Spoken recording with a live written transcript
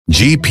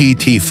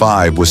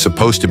GPT-5 was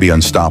supposed to be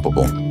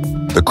unstoppable,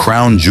 the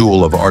crown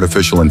jewel of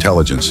artificial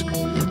intelligence.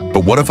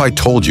 But what if I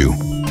told you,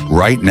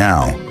 right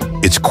now,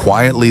 it's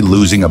quietly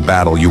losing a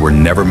battle you were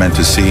never meant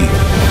to see?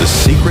 The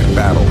secret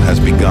battle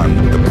has begun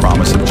with the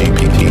promise of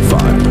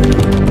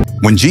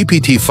GPT-5. When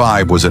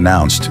GPT-5 was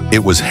announced, it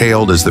was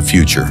hailed as the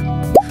future.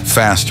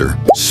 Faster,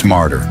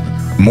 smarter,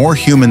 more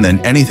human than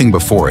anything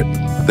before it.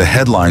 The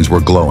headlines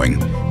were glowing.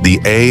 The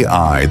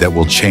AI that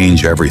will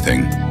change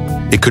everything.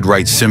 It could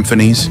write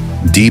symphonies,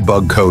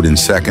 debug code in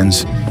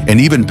seconds, and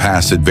even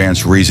pass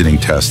advanced reasoning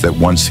tests that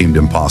once seemed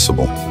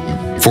impossible.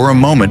 For a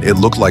moment, it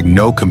looked like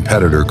no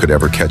competitor could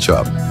ever catch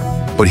up.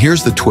 But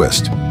here's the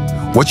twist.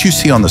 What you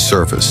see on the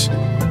surface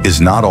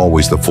is not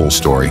always the full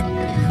story.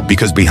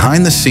 Because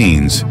behind the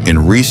scenes, in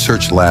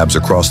research labs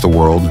across the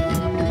world,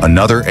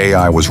 another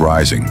AI was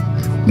rising.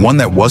 One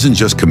that wasn't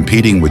just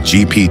competing with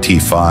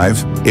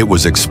GPT-5, it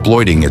was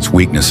exploiting its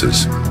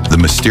weaknesses. The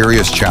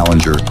mysterious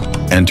challenger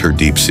entered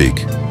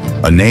DeepSeek.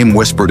 A name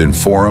whispered in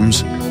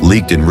forums,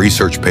 leaked in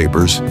research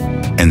papers,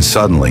 and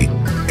suddenly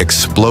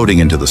exploding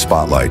into the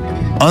spotlight.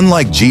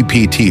 Unlike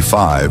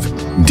GPT-5,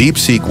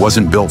 DeepSeek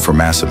wasn't built for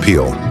mass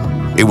appeal.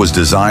 It was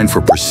designed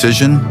for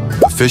precision,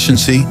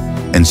 efficiency,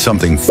 and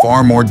something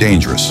far more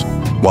dangerous.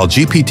 While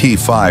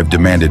GPT-5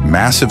 demanded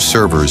massive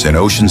servers and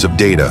oceans of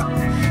data,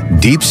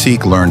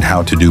 DeepSeek learned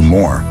how to do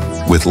more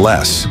with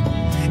less.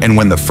 And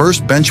when the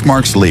first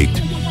benchmarks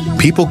leaked,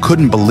 people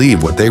couldn't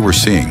believe what they were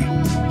seeing.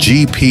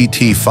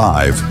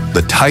 GPT-5,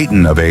 the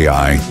titan of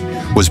AI,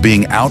 was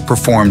being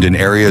outperformed in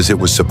areas it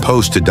was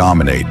supposed to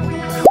dominate: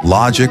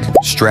 logic,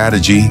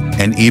 strategy,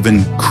 and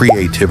even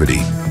creativity.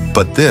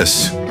 But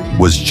this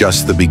was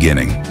just the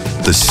beginning.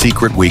 The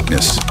secret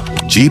weakness.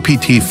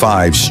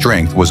 GPT-5's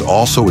strength was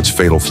also its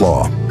fatal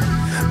flaw.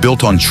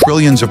 Built on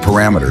trillions of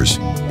parameters,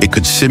 it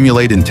could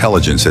simulate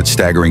intelligence at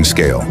staggering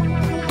scale.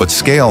 But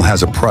scale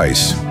has a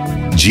price.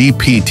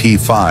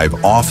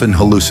 GPT-5 often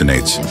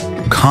hallucinates,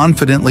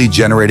 confidently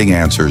generating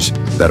answers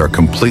that are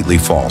completely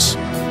false.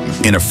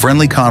 In a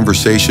friendly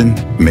conversation,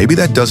 maybe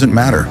that doesn't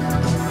matter.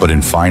 But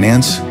in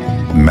finance,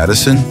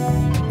 medicine,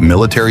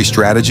 military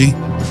strategy,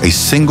 a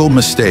single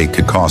mistake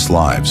could cost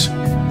lives.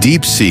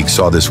 DeepSeek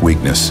saw this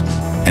weakness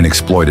and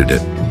exploited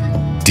it.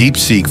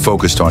 DeepSeek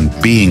focused on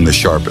being the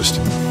sharpest.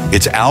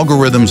 Its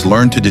algorithms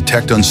learned to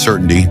detect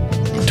uncertainty,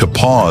 to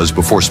pause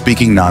before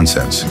speaking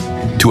nonsense,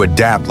 to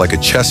adapt like a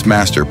chess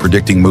master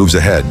predicting moves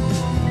ahead.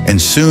 And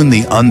soon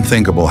the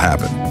unthinkable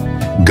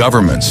happened.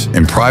 Governments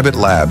and private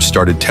labs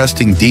started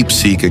testing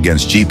DeepSeek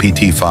against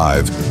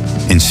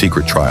GPT-5 in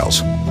secret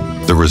trials.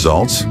 The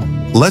results?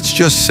 Let's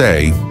just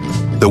say,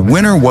 the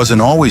winner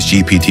wasn't always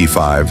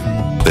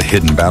GPT-5, the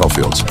hidden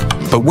battlefields.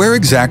 But where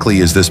exactly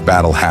is this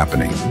battle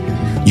happening?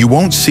 You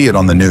won't see it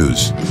on the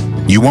news.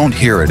 You won't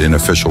hear it in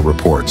official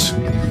reports.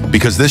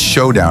 Because this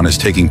showdown is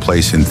taking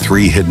place in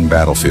 3 hidden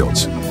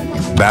battlefields.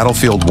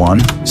 Battlefield 1,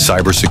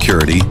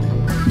 cybersecurity.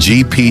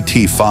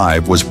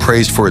 GPT-5 was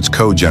praised for its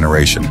code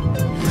generation.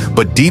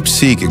 But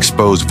DeepSeek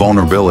exposed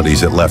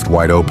vulnerabilities it left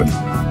wide open.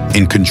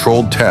 In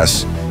controlled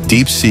tests,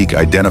 DeepSeek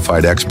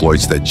identified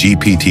exploits that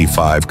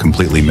GPT-5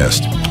 completely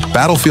missed.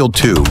 Battlefield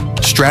 2,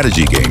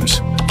 strategy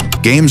games.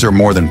 Games are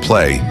more than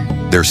play.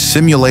 They're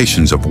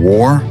simulations of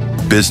war,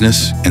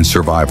 business, and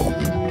survival.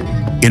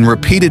 In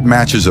repeated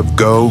matches of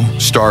Go,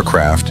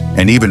 StarCraft,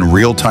 and even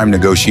real-time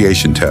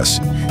negotiation tests,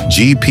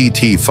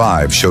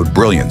 GPT-5 showed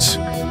brilliance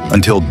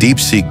until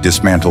DeepSeek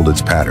dismantled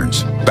its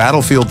patterns.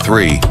 Battlefield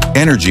 3,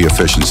 energy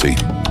efficiency.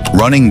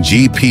 Running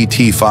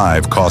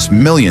GPT-5 costs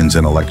millions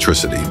in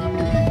electricity.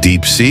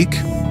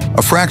 DeepSeek?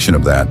 A fraction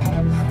of that.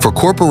 For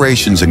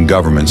corporations and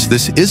governments,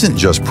 this isn't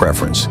just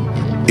preference,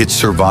 it's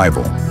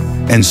survival.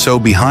 And so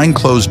behind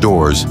closed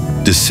doors,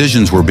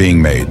 decisions were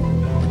being made.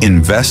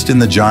 Invest in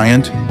the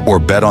giant or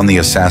bet on the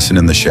assassin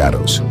in the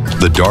shadows.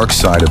 The dark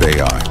side of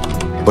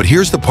AI. But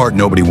here's the part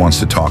nobody wants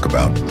to talk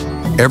about.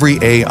 Every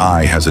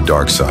AI has a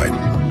dark side.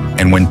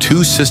 And when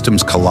 2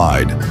 systems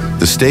collide,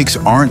 the stakes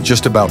aren't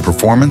just about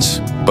performance,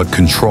 but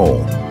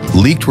control.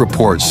 Leaked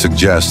reports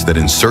suggest that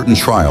in certain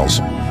trials,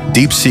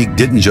 DeepSeek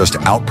didn't just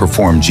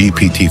outperform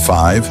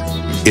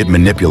GPT-5, it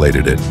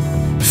manipulated it,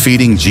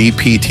 feeding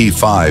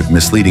GPT-5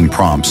 misleading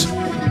prompts,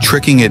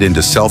 tricking it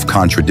into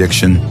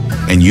self-contradiction,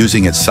 and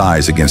using its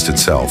size against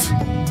itself.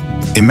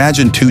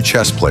 Imagine 2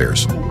 chess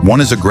players.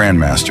 One is a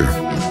grandmaster,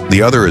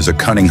 the other is a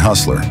cunning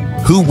hustler.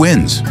 Who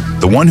wins?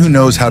 The one who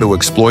knows how to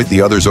exploit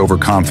the other's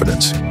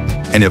overconfidence.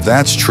 And if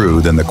that's true,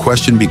 then the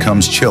question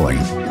becomes chilling.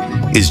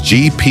 Is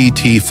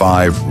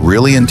GPT-5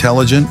 really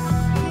intelligent,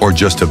 or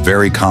just a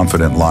very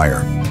confident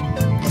liar?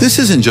 This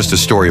isn't just a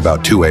story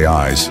about 2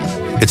 AIs.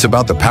 It's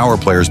about the power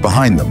players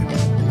behind them.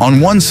 On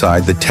one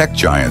side, the tech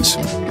giants,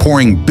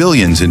 pouring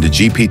billions into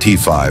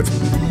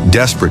GPT-5,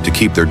 desperate to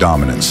keep their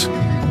dominance.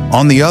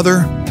 On the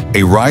other,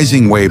 a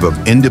rising wave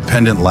of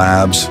independent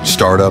labs,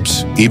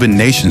 startups, even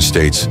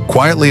nation-states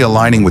quietly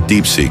aligning with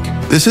DeepSeek.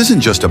 This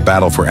isn't just a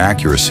battle for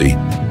accuracy,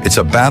 it's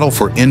a battle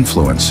for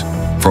influence,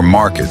 for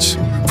markets,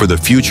 for the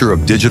future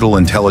of digital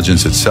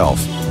intelligence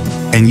itself.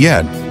 And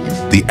yet,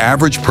 the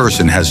average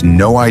person has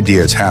no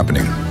idea it's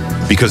happening,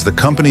 Because the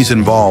companies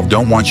involved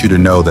don't want you to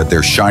know that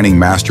their shining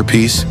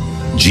masterpiece,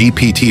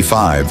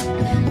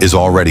 GPT-5, is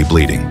already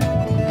bleeding.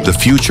 The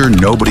future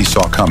nobody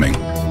saw coming.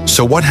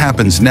 So what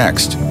happens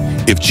next?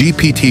 If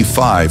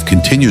GPT-5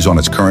 continues on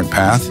its current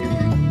path,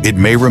 it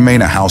may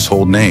remain a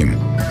household name,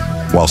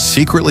 while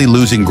secretly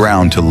losing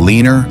ground to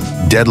leaner,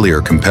 deadlier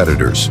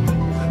competitors.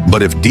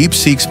 But if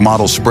DeepSeek's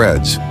model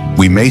spreads,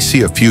 we may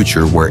see a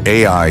future where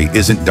AI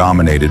isn't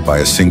dominated by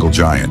a single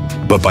giant,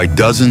 but by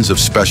dozens of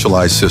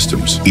specialized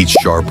systems, each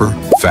sharper,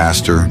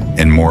 faster,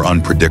 and more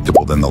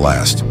unpredictable than the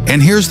last.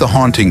 And here's the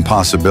haunting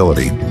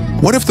possibility.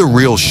 What if the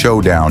real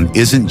showdown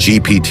isn't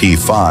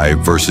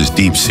GPT-5 versus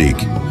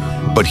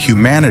DeepSeek, but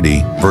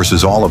humanity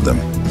versus all of them?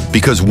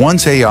 Because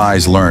once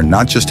AIs learn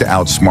not just to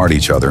outsmart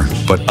each other,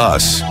 but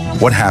us,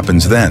 what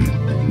happens then?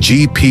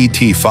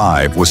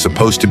 GPT-5 was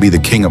supposed to be the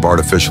king of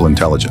artificial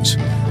intelligence,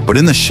 but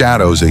in the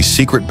shadows, a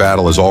secret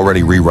battle is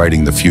already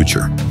rewriting the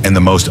future. And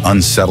the most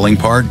unsettling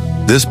part?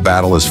 This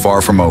battle is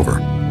far from over,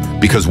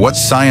 because what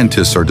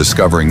scientists are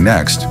discovering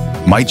next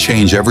might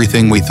change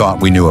everything we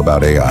thought we knew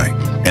about AI.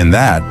 And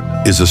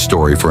that is a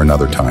story for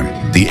another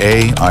time. The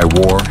AI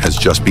war has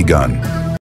just begun.